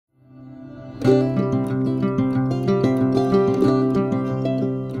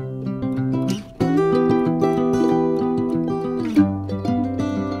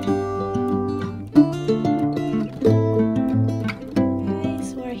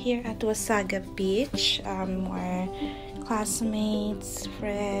Here at Wasaga Beach, where classmates,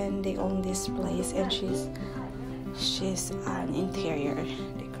 friend, they own this place, and she's an interior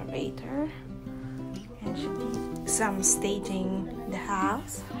decorator, and she did some staging the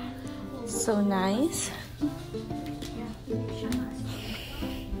house. So nice.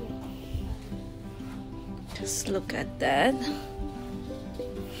 Just look at that.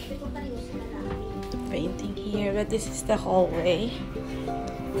 The painting here, but this is the hallway.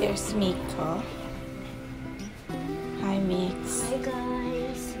 Here's Miko. Hi, Mix. Hi,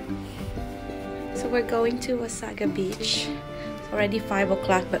 guys. So we're going to Wasaga Beach. It's already 5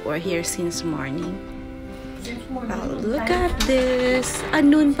 o'clock, but we're here since morning. Oh, look at this.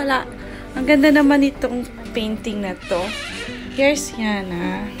 Noon pala. Ang ganda naman itong painting na to. Here's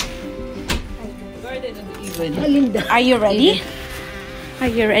Yana. Are you ready? Are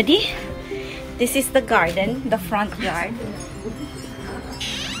you ready? This is the garden, the front yard.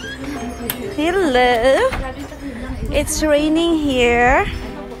 Hello. It's raining here,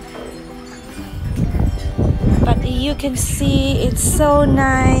 but you can see it's so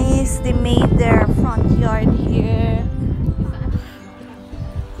nice. They made their front yard here,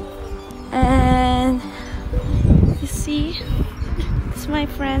 and you see, it's my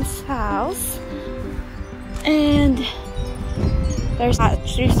friend's house, and there's a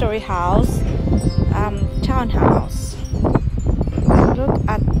 3-story house, townhouse. Look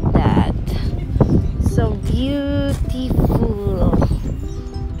at that. So beautiful.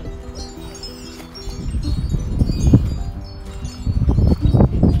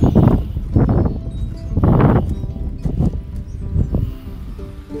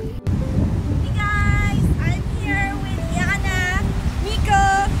 Hey guys, I'm here with Yana, Miko,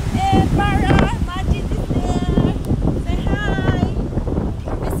 and Mara. Majid is there. Say hi.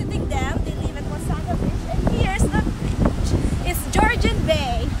 Visiting them. They live at Wasaga Beach, and here's a beach. It's Georgian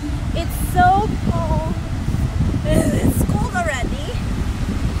Bay. It's so cold. It's cold already,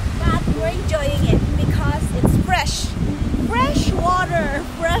 but we're enjoying it because it's fresh water,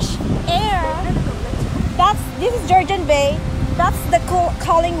 fresh air. This is Georgian Bay. That's the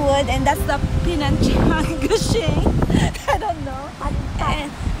Collingwood, and that's the Pinanchang. I don't know.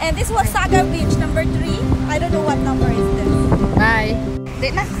 And this was Wasaga Beach number 3. I don't know what number is this. Bye.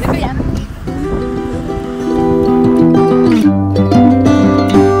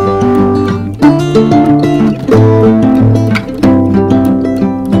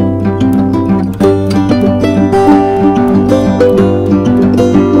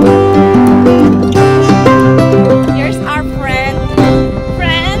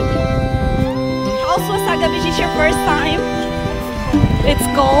 It's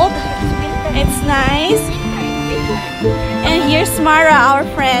cold, it's nice, and here's Mara, our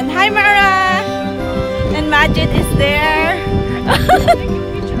friend. Hi Mara! And Majid is there.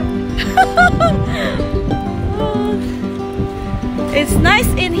 It's nice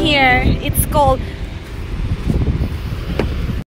in here. It's cold.